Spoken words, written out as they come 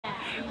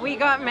We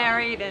got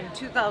married in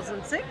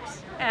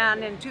 2006,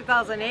 and in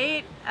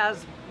 2008,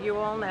 as you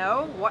all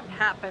know, what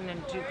happened in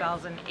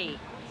 2008?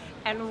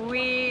 And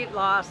we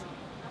lost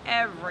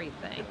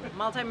everything.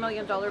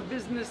 Multi-million-dollar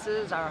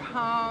businesses, our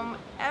home,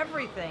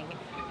 everything.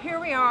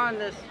 Here we are in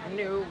this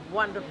new,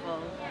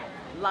 wonderful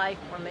life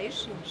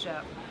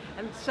relationship.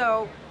 And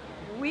so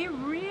we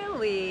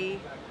really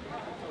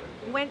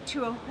went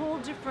to a whole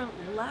different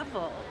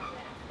level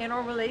in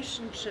our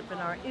relationship and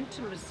our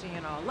intimacy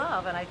and our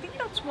love. And I think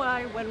that's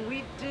why when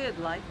we did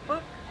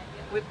Lifebook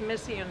with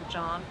Missy and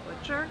John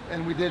Butcher,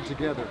 And we did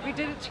together. we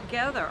did it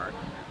together,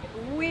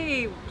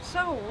 we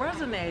so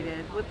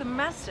resonated with the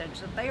message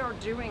that they are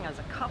doing as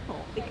a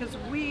couple, because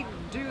we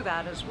do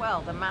that as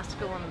well, the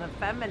masculine and the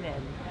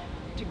feminine,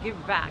 to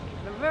give back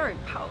in a very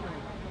potent,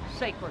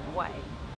 sacred way.